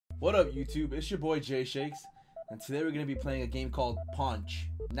What up, YouTube? It's your boy Jay Shakes, and today we're gonna be playing a game called PAUNCH.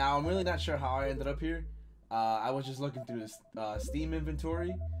 Now, I'm really not sure how I ended up here. I was just looking through this Steam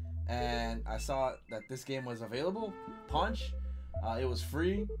inventory, and I saw that this game was available. PAUNCH. It was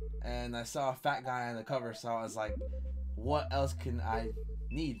free, and I saw a fat guy on the cover, so I was like, what else can I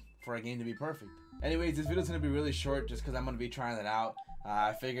need for a game to be perfect? Anyways, this video is gonna be really short just because I'm gonna be trying it out.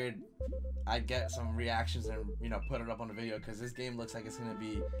 I figured I'd get some reactions and put it up on the video because this game looks like it's gonna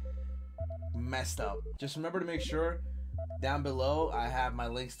be messed up. Just remember to make sure down below I have my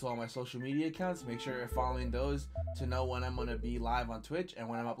links to all my social media accounts. Make sure you're following those to know when I'm gonna be live on Twitch and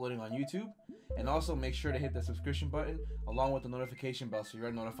when I'm uploading on YouTube. And also make sure to hit the subscription button along with the notification bell so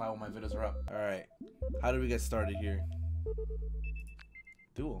you're notified when my videos are up. Alright, how do we get started here?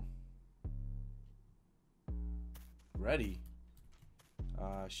 Duel. Ready.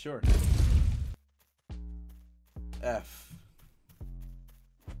 Sure. F.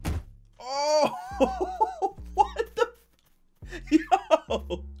 Oh! What the?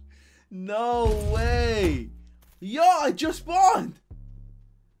 Yo! No way! Yo, I just spawned!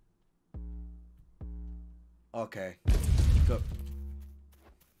 Okay. Go.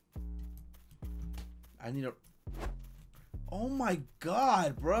 I need a... Oh my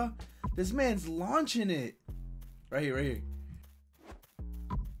god, bruh. This man's launching it. Right here, right here.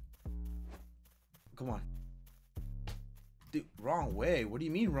 Come on. Dude, wrong way. What do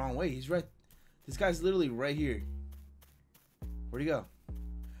you mean wrong way? He's right. This guy's literally right here. Where'd he go?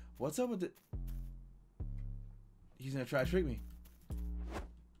 What's up with it? He's gonna try to trick me.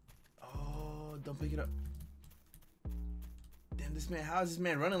 Oh, don't pick it up. Damn, this man, how is this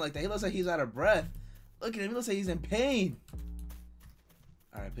man running like that? He looks like he's out of breath. Look at him, he looks like he's in pain.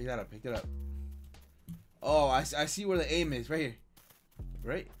 Alright, pick that up, pick that up. Oh, I see where the aim is, right here.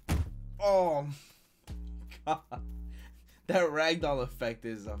 Right? Oh, God. That ragdoll effect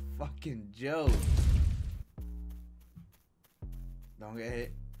is a fucking joke. Don't get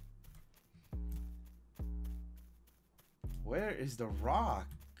hit. Where is the rock?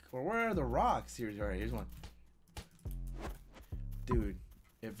 Or where are the rocks? Alright, here's one. Dude,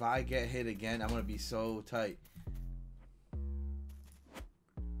 if I get hit again, I'm gonna be so tight.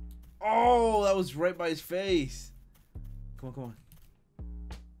 Oh, that was right by his face. Come on, come on.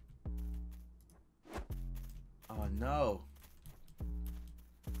 Oh, no.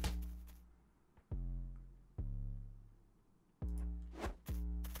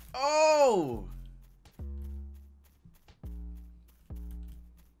 Oh!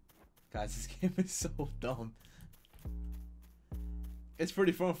 Guys, this game is so dumb. It's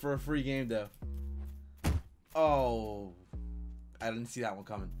pretty fun for a free game, though. Oh. I didn't see that one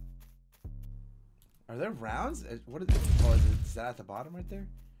coming. Are there rounds? What is it? Oh, is that at the bottom right there?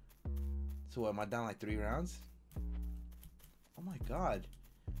 So what, am I down like 3 rounds? Oh my god.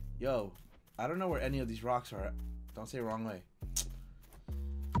 Yo, I don't know where any of these rocks are. Don't say wrong way.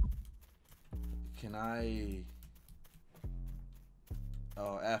 Can I...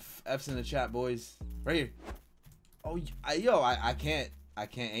 Oh, F. F's in the chat, boys. Right here. Oh, I can't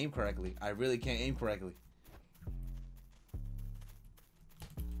aim correctly. I really can't aim correctly.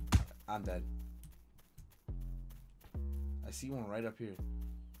 I'm dead. I see one right up here.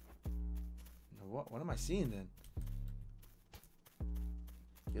 What am I seeing then?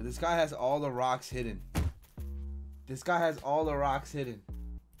 Yeah, this guy has all the rocks hidden. This guy has all the rocks hidden.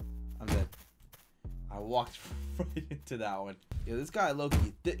 I'm dead. I walked right into that one. Yeah, this guy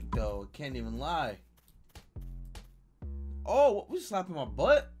low-key thick though. Can't even lie. Oh, what was slapping my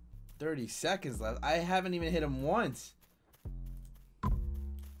butt? 30 seconds left. I haven't even hit him once.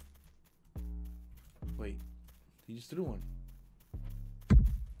 Wait, he just threw one.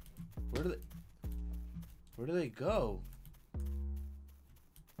 Where do they go?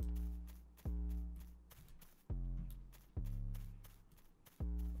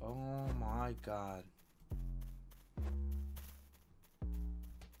 Oh my god.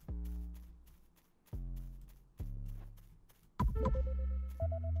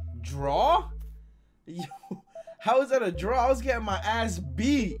 Draw? Yo, how is that a draw? I was getting my ass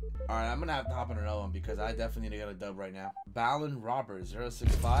beat. Alright, I'm gonna have to hop on another one because I definitely need to get a dub right now. Ballon Robert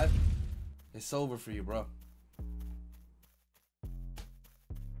 065. It's over for you, bro.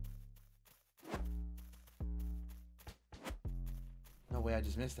 No way, I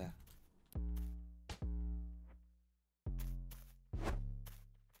just missed that.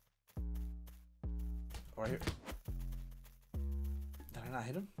 Right here. Did I not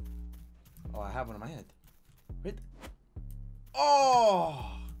hit him? Oh, I have one in my hand. Wait.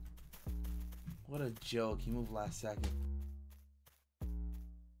 Oh! What a joke. He moved last second.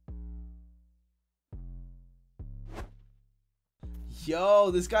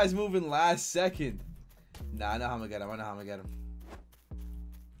 Yo, this guy's moving last second. Nah, I know how I'm gonna get him. I know how I'm gonna get him.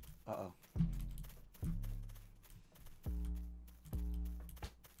 Uh-oh.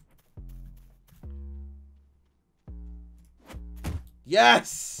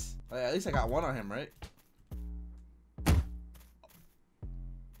 Yes! At least I got one on him, right?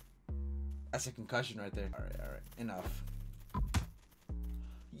 That's a concussion right there. Alright, alright. Enough.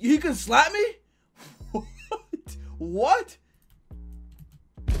 He can slap me? What?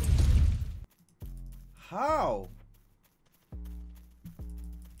 How?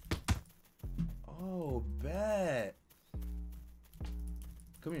 Oh, bet.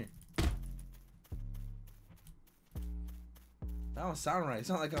 Come here. That don't sound right. It's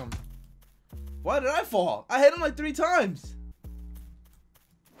not like I'm... Why did I fall? I hit him like 3 times.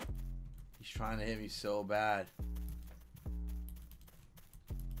 He's trying to hit me so bad.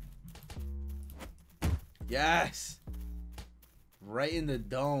 Yes! Right in the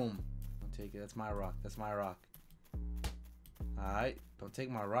dome. Don't take it. That's my rock. That's my rock. Alright. Don't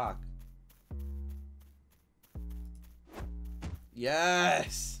take my rock.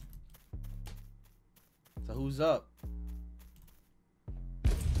 Yes! So who's up?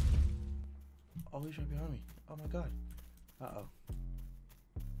 Oh, he's right behind me. Oh my god. Uh-oh.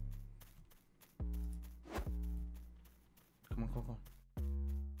 Come on, come on, come on.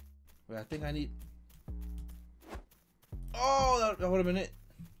 Wait, I think I need... Oh, that would have been it.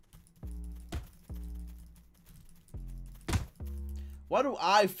 Why do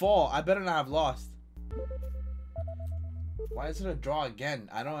I fall? I better not have lost. Why is it a draw again?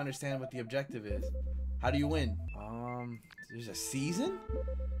 I don't understand what the objective is. How do you win? There's a season?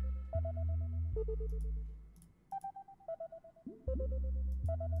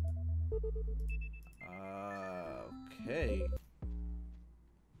 Okay.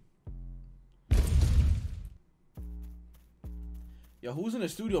 Yo, who's in the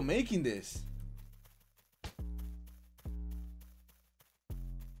studio making this?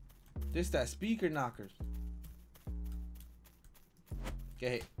 This that speaker knockers.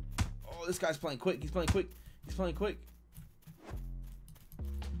 Okay. Oh, this guy's playing quick. He's playing quick. He's playing quick.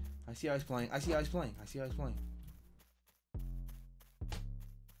 I see how he's playing. I see how he's playing. I see how he's playing.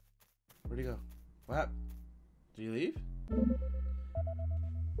 Where'd he go? What happened? Did he leave?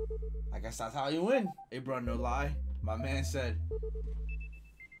 I guess that's how you win. Hey, bro, no lie. My man said.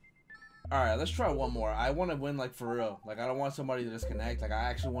 Alright, let's try one more. I want to win, like, for real. Like, I don't want somebody to disconnect. Like, I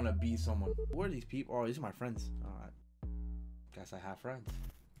actually want to beat someone. Who are these people? Oh, these are my friends. Alright. Guess I have friends.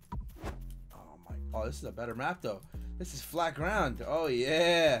 Oh, my. Oh, this is a better map, though. This is flat ground. Oh,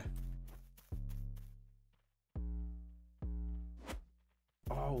 yeah.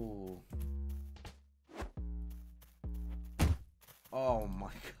 Oh. Oh,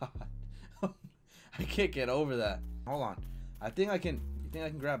 my God. I can't get over that. Hold on. I think I can... You think I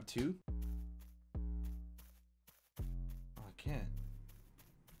can grab 2? Oh, I can't.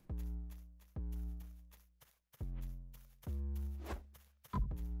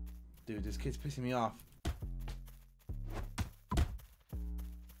 Dude, this kid's pissing me off.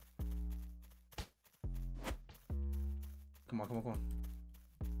 Come on, come on, come on.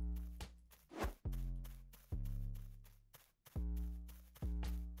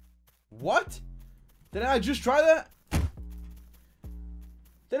 What? Didn't I just try that?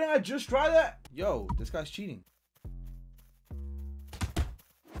 Didn't I just try that? Yo, this guy's cheating.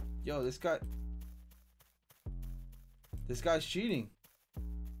 Yo, this guy's cheating.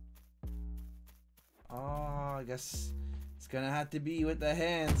 Oh, I guess it's gonna have to be with the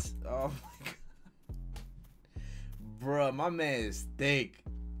hands. Oh my god. Bruh, my man is thick.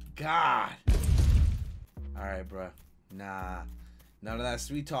 God. Alright, bruh. Nah. None of that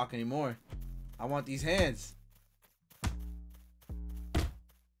sweet talk anymore. I want these hands.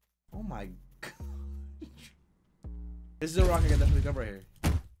 Oh my god. This is a rock I can definitely come right here.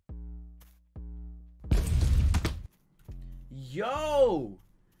 Yo!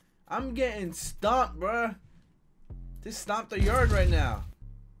 I'm getting stomped, bruh. This stomped the yard right now.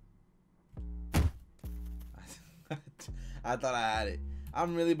 I thought I had it.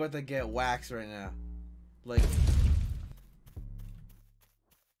 I'm really about to get waxed right now. Like...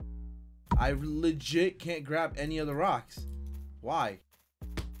 I legit can't grab any of the rocks. Why?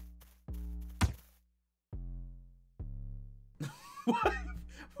 What?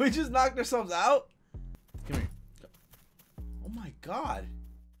 We just knocked ourselves out? Come here. Oh my god.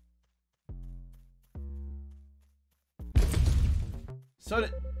 So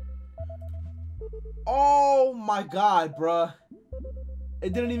oh my god, bruh.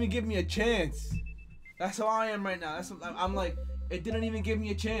 It didn't even give me a chance. That's how I am right now. That's what, I'm like, It didn't even give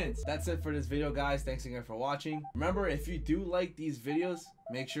me a chance. That's it for this video, guys. Thanks again for watching. Remember, if you do like these videos,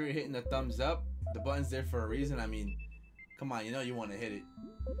 make sure you're hitting the thumbs up. The button's there for a reason. I mean, come on, you know you want to hit it.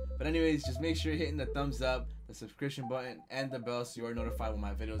 But anyways, just make sure you're hitting the thumbs up, the subscription button, and the bell so you're notified when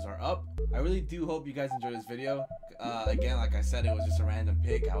my videos are up. I really do hope you guys enjoyed this video. Again, like I said, it was just a random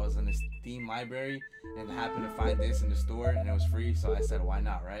pick. I was in the Steam library and happened to find this in the store and it was free, so I said, why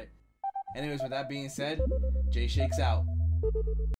not, right? Anyways, with that being said, J Shakes out.